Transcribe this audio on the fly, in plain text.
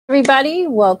Everybody,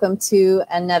 welcome to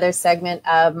another segment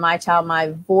of My Child,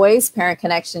 My Voice Parent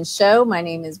Connection show. My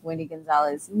name is Wendy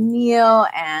Gonzales-Neal,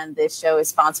 and this show is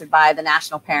sponsored by the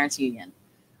National Parents Union.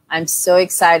 I'm so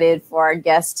excited for our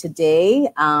guest today.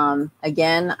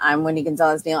 Again, I'm Wendy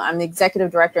Gonzales-Neal. I'm the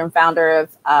executive director and founder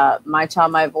of My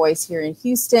Child, My Voice here in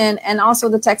Houston, and also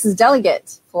the Texas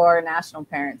delegate for National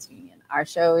Parents Union. Our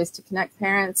show is to connect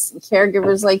parents and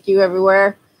caregivers like you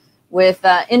everywhere with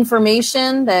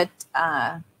information that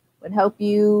would help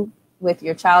you with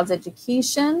your child's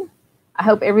education. I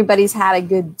hope everybody's had a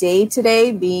good day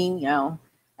today, being, a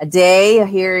day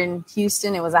here in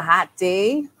Houston. It was a hot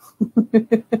day.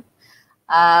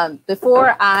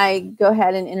 Before I go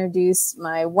ahead and introduce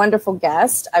my wonderful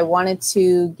guest, I wanted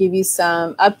to give you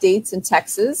some updates in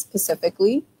Texas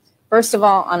specifically. First of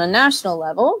all, on a national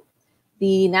level,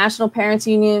 the National Parents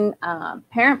Union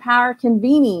Parent Power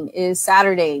Convening is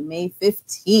Saturday, May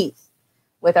 15th.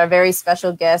 With our very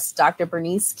special guest, Dr.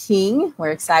 Bernice King. We're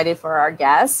excited for our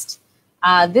guest.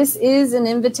 This is an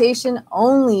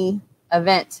invitation-only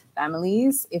event,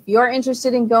 families. If you're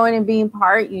interested in going and being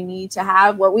part, you need to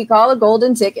have what we call a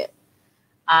golden ticket.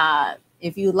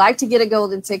 If you'd like to get a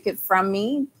golden ticket from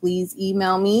me, please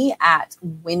email me at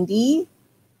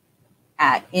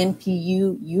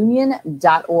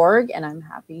wendy@npuunion.org, and I'm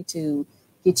happy to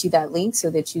get you that link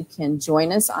so that you can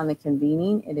join us on the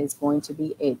convening. It is going to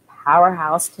be a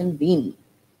powerhouse convening.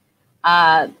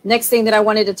 Next thing that I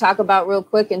wanted to talk about real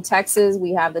quick in Texas,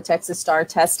 we have the Texas STAR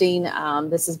testing.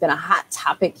 This has been a hot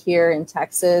topic here in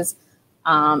Texas.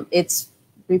 It's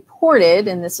reported,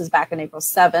 and this was back on April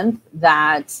 7th,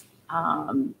 that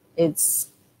it's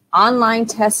online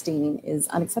testing is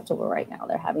unacceptable right now.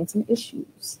 They're having some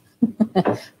issues.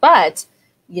 But,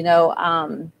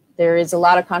 there is a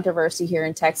lot of controversy here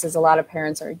in Texas. A lot of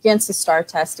parents are against the STAR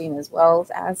testing as well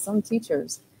as some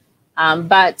teachers.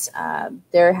 But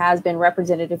there has been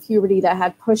Representative Huberty that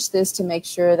had pushed this to make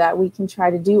sure that we can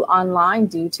try to do online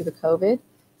due to the COVID.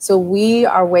 So we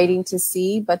are waiting to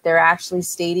see, but they're actually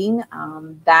stating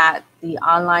that the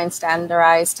online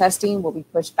standardized testing will be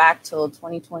pushed back till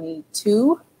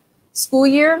 2022 school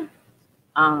year.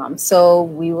 So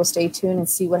we will stay tuned and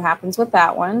see what happens with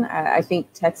that one. I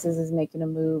think Texas is making a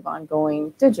move on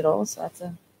going digital, so that's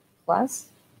a plus.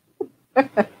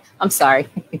 I'm sorry.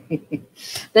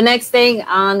 The next thing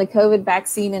on the COVID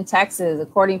vaccine in Texas,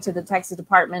 according to the Texas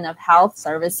Department of Health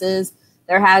Services,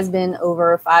 there has been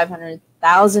over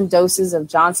 500,000 doses of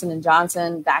Johnson &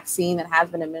 Johnson vaccine that has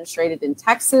been administered in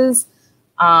Texas.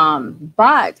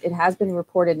 But it has been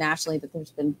reported nationally that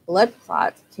there's been blood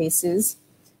clot cases.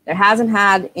 There hasn't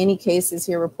had any cases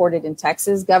here reported in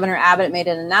Texas. Governor Abbott made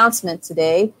an announcement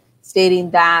today stating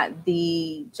that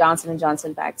the Johnson &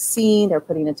 Johnson vaccine, they're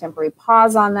putting a temporary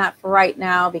pause on that for right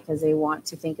now because they want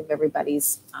to think of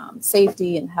everybody's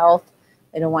safety and health.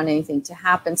 They don't want anything to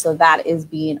happen. So that is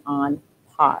being on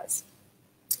pause.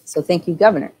 So thank you,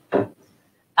 Governor.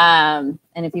 And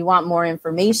if you want more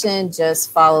information, just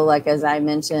follow, as I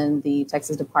mentioned, the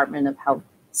Texas Department of Health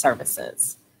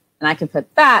Services. And I can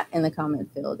put that in the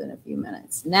comment field in a few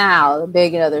minutes. Now, the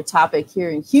big other topic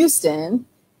here in Houston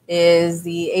is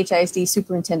the HISD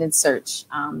superintendent search.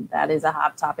 That is a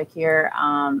hot topic here.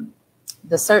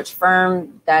 The search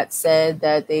firm that said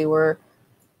that they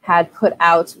had put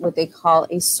out what they call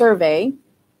a survey,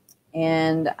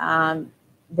 and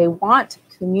they want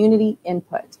community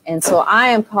input. And so I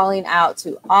am calling out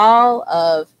to all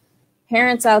of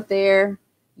parents out there.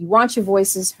 You want your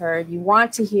voices heard. You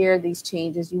want to hear these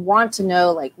changes. You want to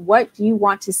know, what do you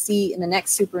want to see in the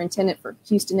next superintendent for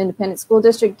Houston Independent School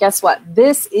District? Guess what?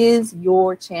 This is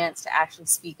your chance to actually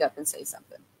speak up and say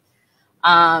something.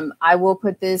 I will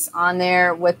put this on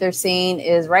there. What they're saying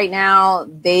is right now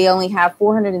they only have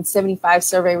 475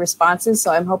 survey responses.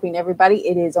 So I'm hoping everybody,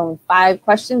 it is only 5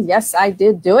 questions. Yes, I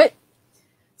did do it.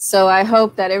 So I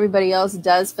hope that everybody else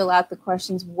does fill out the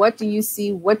questions. What do you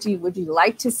see? Would you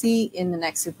like to see in the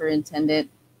next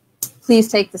superintendent? Please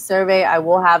take the survey. I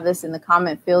will have this in the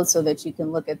comment field so that you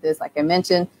can look at this. Like I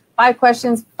mentioned, 5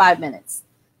 questions, 5 minutes.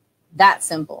 That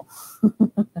simple.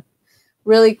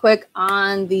 Really quick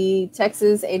on the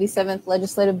Texas 87th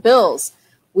legislative bills.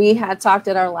 We had talked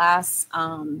at our last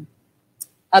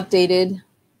updated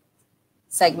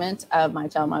segment of My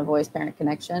Child, My Voice Parent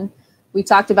Connection. We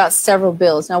talked about several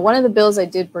bills. Now, one of the bills I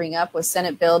did bring up was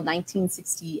Senate Bill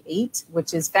 1968,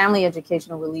 which is Family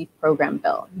Educational Relief Program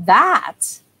Bill.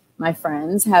 That, my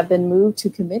friends, have been moved to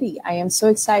committee. I am so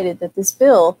excited that this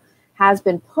bill has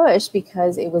been pushed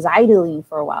because it was idling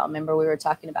for a while. Remember, we were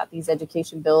talking about these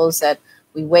education bills that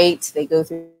we wait, they go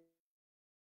through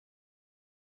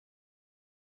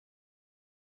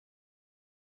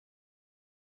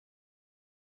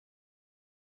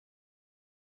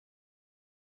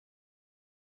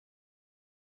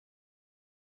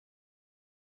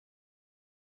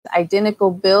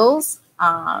identical bills.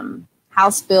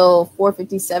 House Bill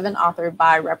 457, authored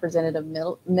by Representative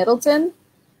Middleton,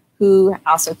 who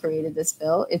also created this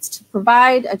bill. It's to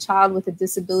provide a child with a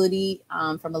disability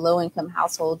from a low-income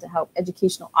household to help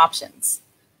educational options.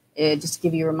 Just to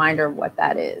give you a reminder of what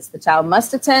that is. The child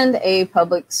must attend a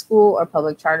public school or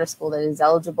public charter school that is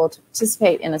eligible to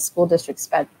participate in a school district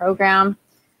SPED program.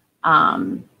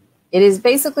 It is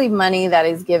basically money that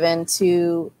is given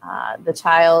to the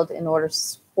child in order to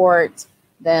support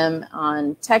them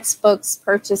on textbooks,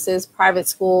 purchases, private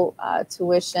school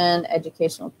tuition,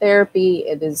 educational therapy.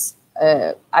 It is,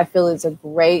 I feel it's a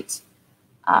great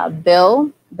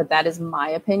bill, but that is my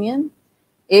opinion.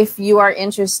 If you are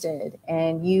interested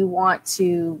and you want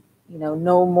to,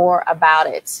 know more about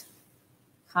it,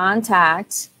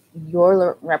 contact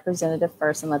your representative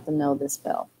first and let them know this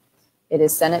bill. It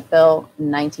is Senate Bill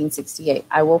 1968.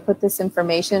 I will put this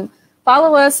information.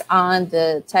 Follow us on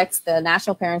the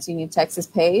National Parents Union Texas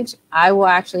page. I will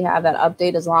actually have that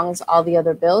update as long as all the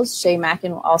other bills. Shay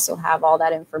Mackin will also have all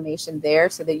that information there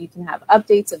so that you can have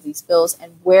updates of these bills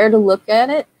and where to look at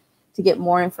it to get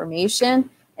more information,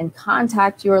 and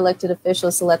contact your elected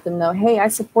officials to let them know, hey, I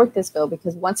support this bill,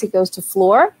 because once it goes to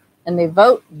floor and they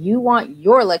vote, you want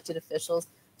your elected officials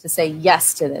to say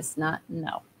yes to this, not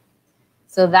no.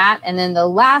 So that, and then the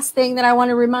last thing that I want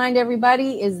to remind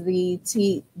everybody is the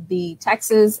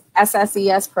Texas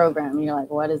SSES program. And you're like,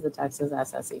 what is the Texas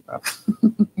SSE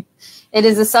program? It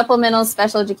is a supplemental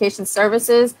special education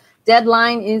services.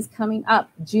 Deadline is coming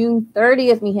up June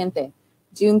 30th, mi gente.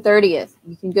 June 30th.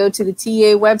 You can go to the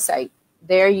TA website.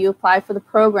 There you apply for the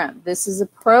program. This is a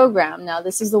program. Now,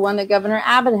 this is the one that Governor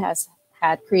Abbott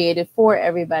had created for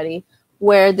everybody,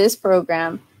 where this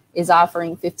program is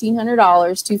offering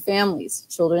 $1,500 to families,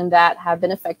 children that have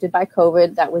been affected by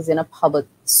COVID that was in a public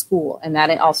school, and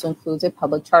that it also includes a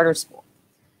public charter school.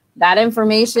 That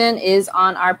information is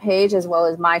on our page as well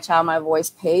as My Child, My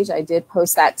Voice page. I did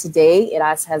post that today. It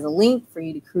also has a link for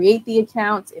you to create the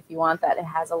account if you want that. It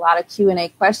has a lot of Q&A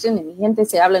questions. En mi gente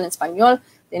se habla en español.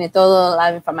 Tiene toda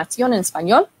la información en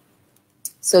español.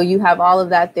 So you have all of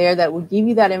that there that will give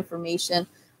you that information.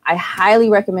 I highly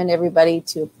recommend everybody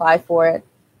to apply for it.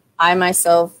 I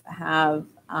myself have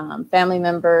family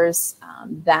members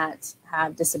that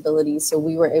have disabilities, so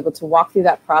we were able to walk through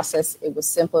that process. It was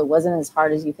simple. It wasn't as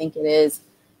hard as you think it is.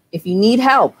 If you need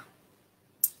help,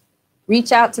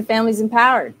 reach out to Families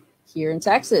Empowered here in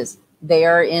Texas. They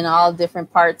are in all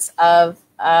different parts of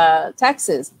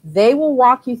Texas. They will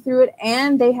walk you through it,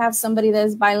 and they have somebody that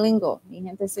is bilingual. Mi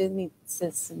gente se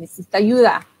necesita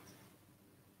ayuda.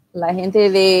 La gente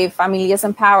de Familias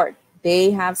Empowered.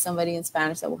 They have somebody in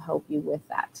Spanish that will help you with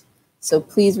that. So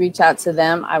please reach out to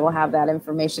them. I will have that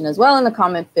information as well in the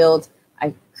comment field.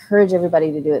 I encourage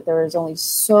everybody to do it. There is only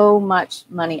so much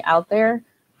money out there.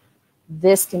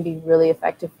 This can be really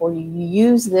effective for you. You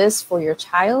use this for your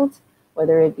child,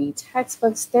 whether it be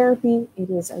textbooks, therapy. It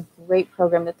is a great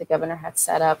program that the governor had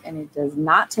set up, and it does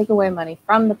not take away money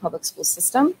from the public school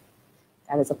system.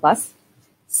 That is a plus.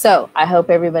 So I hope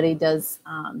everybody does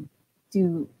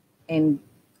do and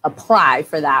apply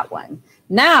for that one.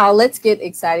 Now let's get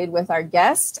excited with our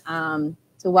guest to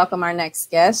welcome our next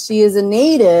guest. She is a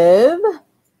native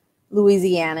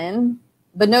Louisianan,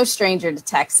 but no stranger to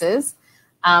Texas.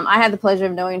 I had the pleasure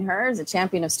of knowing her as a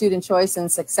champion of student choice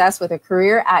and success with a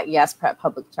career at Yes Prep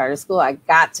Public Charter School. I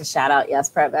got to shout out Yes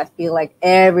Prep. I feel like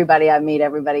I meet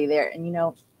everybody there,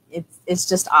 and it's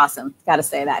just awesome. Got to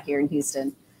say that here in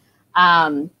Houston.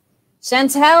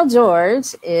 Chantelle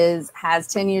George has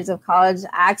 10 years of college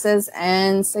access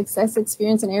and success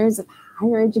experience in areas of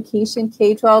higher education,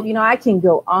 K-12. I can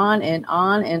go on and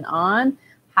on and on.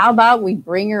 How about we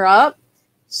bring her up?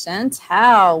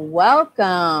 Chantelle,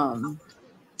 welcome.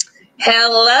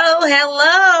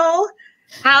 Hello.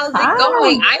 How's it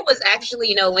going? I was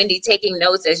actually, Wendy, taking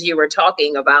notes as you were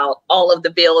talking about all of the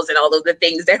bills and all of the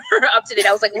things that were up to date.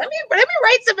 I was like, let me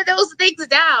write some of those things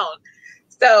down.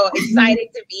 So excited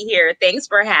to be here. Thanks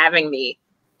for having me.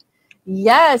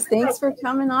 Yes, thanks for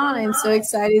coming on. I'm so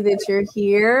excited that you're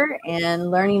here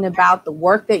and learning about the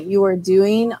work that you are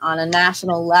doing on a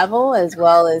national level, as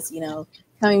well as,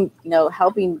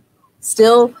 helping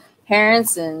still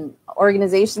parents and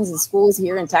organizations and schools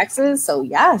here in Texas. So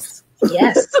yes.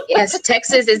 Yes.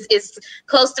 Texas is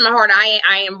close to my heart.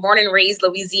 I am born and raised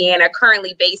Louisiana,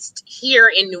 currently based here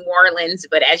in New Orleans,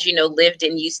 but as you know, lived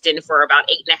in Houston for about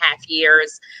 8.5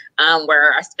 years.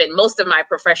 where I spent most of my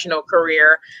professional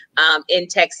career in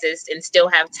Texas, and still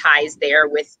have ties there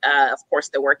with, of course,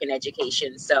 the work in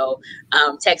education. So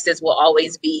Texas will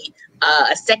always be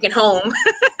a second home,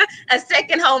 a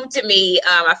second home to me.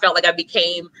 I felt like I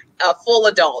became a full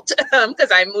adult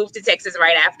because I moved to Texas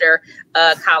right after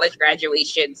college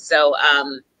graduation. So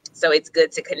so it's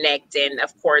good to connect. And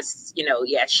of course, you know,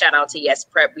 yeah, shout out to Yes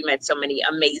Prep. We met so many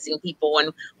amazing people,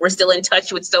 and we're still in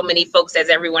touch with so many folks as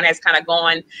everyone has kind of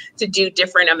gone to do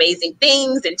different amazing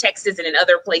things in Texas and in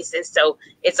other places. So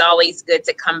it's always good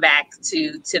to come back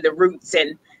to the roots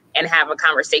and have a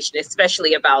conversation,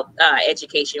 especially about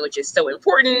education, which is so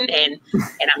important. And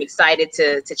I'm excited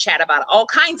to chat about all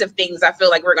kinds of things I feel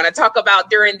like we're going to talk about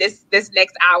during this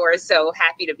next hour. So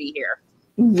happy to be here.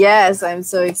 Yes, I'm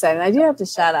so excited. I do have to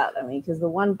shout out, I mean, because the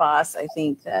one boss I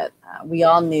think that we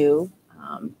all knew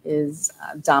is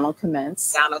Donald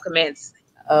Commence. Donald Commence.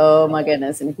 Oh my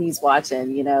goodness. And if he's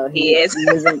watching, you know, he is.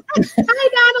 Hi,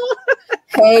 Donald.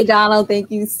 Hey, Donald, thank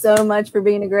you so much for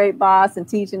being a great boss and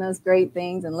teaching us great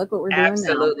things. And look what we're doing now.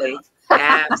 Absolutely.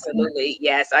 Absolutely.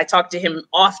 Yes, I talk to him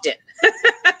often.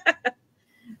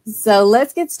 So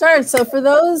let's get started. So for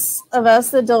those of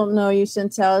us that don't know you,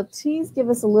 Chantelle, please give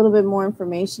us a little bit more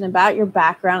information about your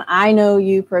background. I know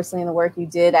you personally and the work you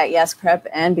did at Yes Prep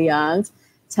and beyond.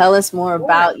 Tell us more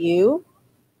about you.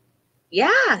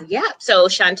 Yeah. So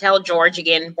Chantelle George,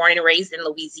 again, born and raised in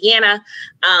Louisiana.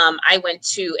 I went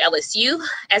to LSU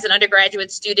as an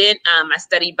undergraduate student. I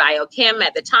studied biochem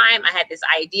at the time. I had this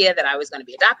idea that I was going to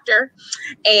be a doctor.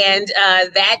 And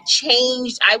that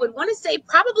changed, I would want to say,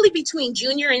 probably between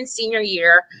junior and senior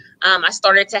year. I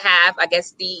started to have, I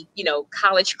guess, the,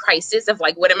 college crisis of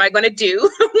like, what am I going to do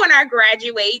when I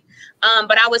graduate?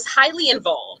 But I was highly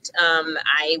involved.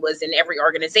 I was in every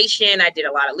organization. I did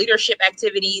a lot of leadership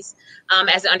activities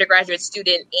as an undergraduate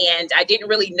student. And I didn't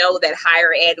really know that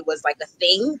higher ed was like a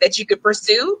thing that you could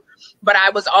pursue. But I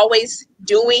was always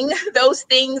doing those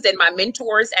things. And my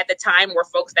mentors at the time were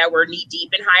folks that were knee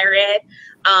deep in higher ed.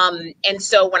 And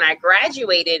so when I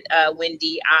graduated,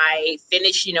 Wendy, I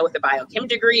finished, with a biochem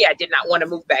degree. I did not want to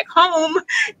move back home.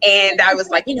 And I was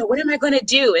like, what am I going to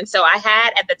do? And so I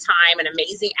had at the time an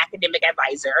amazing academic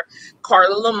advisor,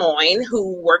 Carla Lemoyne,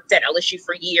 who worked at LSU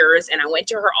for years. And I went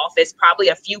to her office probably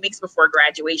a few weeks before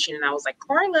graduation. And I was like,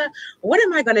 Carla, what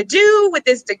am I going to do with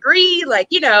this degree?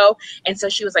 And so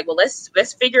she was like, well,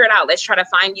 let's figure it out. Let's try to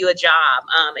find you a job.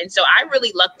 And so I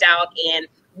really lucked out and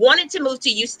wanted to move to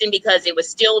Houston because it was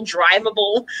still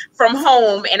drivable from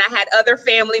home. And I had other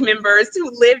family members who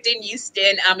lived in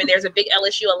Houston. And there's a big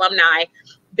LSU alumni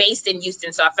based in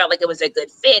Houston. So I felt like it was a good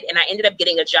fit. And I ended up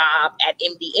getting a job at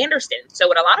MD Anderson. So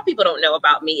what a lot of people don't know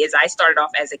about me is I started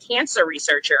off as a cancer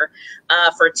researcher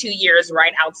for 2 years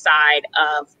right outside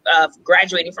of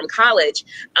graduating from college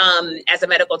as a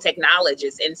medical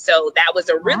technologist. And so that was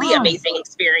a really amazing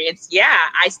experience. Yeah,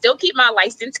 I still keep my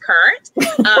license current.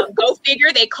 Go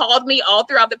figure, they called me all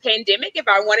throughout the pandemic if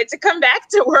I wanted to come back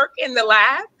to work in the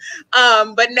lab.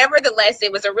 But nevertheless,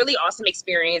 it was a really awesome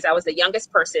experience. I was the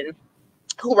youngest person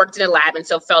who worked in a lab, and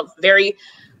so felt very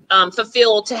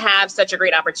fulfilled to have such a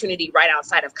great opportunity right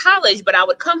outside of college. But I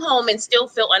would come home and still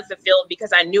feel unfulfilled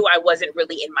because I knew I wasn't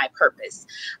really in my purpose.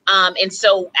 And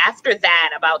so after that,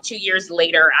 about 2 years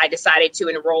later, I decided to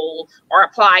enroll or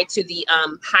apply to the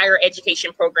higher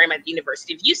education program at the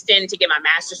University of Houston to get my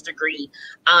master's degree,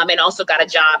 and also got a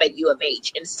job at U of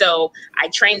H. And so I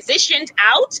transitioned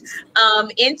out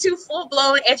into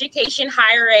full-blown education,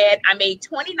 higher ed. I made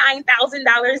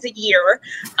 $29,000 a year,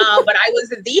 but I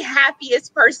was the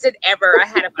happiest person ever. I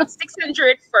had about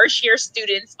 600 first-year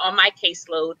students on my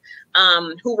caseload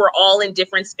who were all in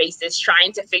different spaces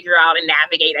trying to figure out and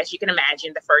navigate, as you can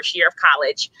imagine, the first year of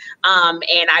college.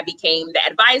 And I became the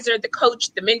advisor, the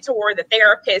coach, the mentor, the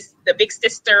therapist, the big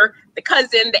sister, the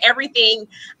cousin, the everything.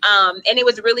 And it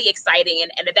was really exciting.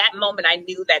 And at that moment, I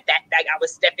knew that I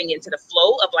was stepping into the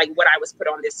flow of like what I was put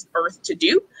on this earth to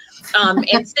do.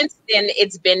 And since then,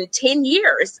 it's been 10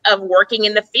 years of working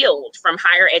in the field, from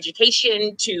higher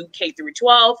education to K through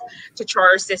 12, to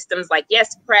charter systems like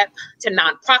Yes Prep, to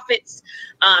nonprofits,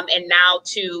 and now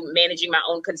to managing my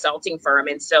own consulting firm.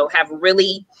 And so have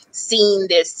really seen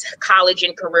this college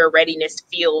and career readiness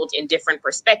field in different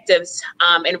perspectives,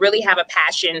 and really have a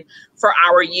passion for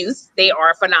our youth. They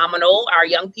are phenomenal. Our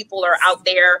young people are out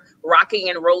there rocking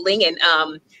and rolling, and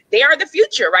they are the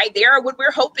future, right? They are what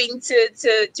we're hoping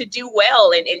to do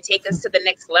well and take us to the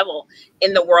next level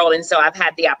in the world. And so I've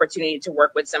had the opportunity to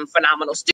work with some phenomenal students.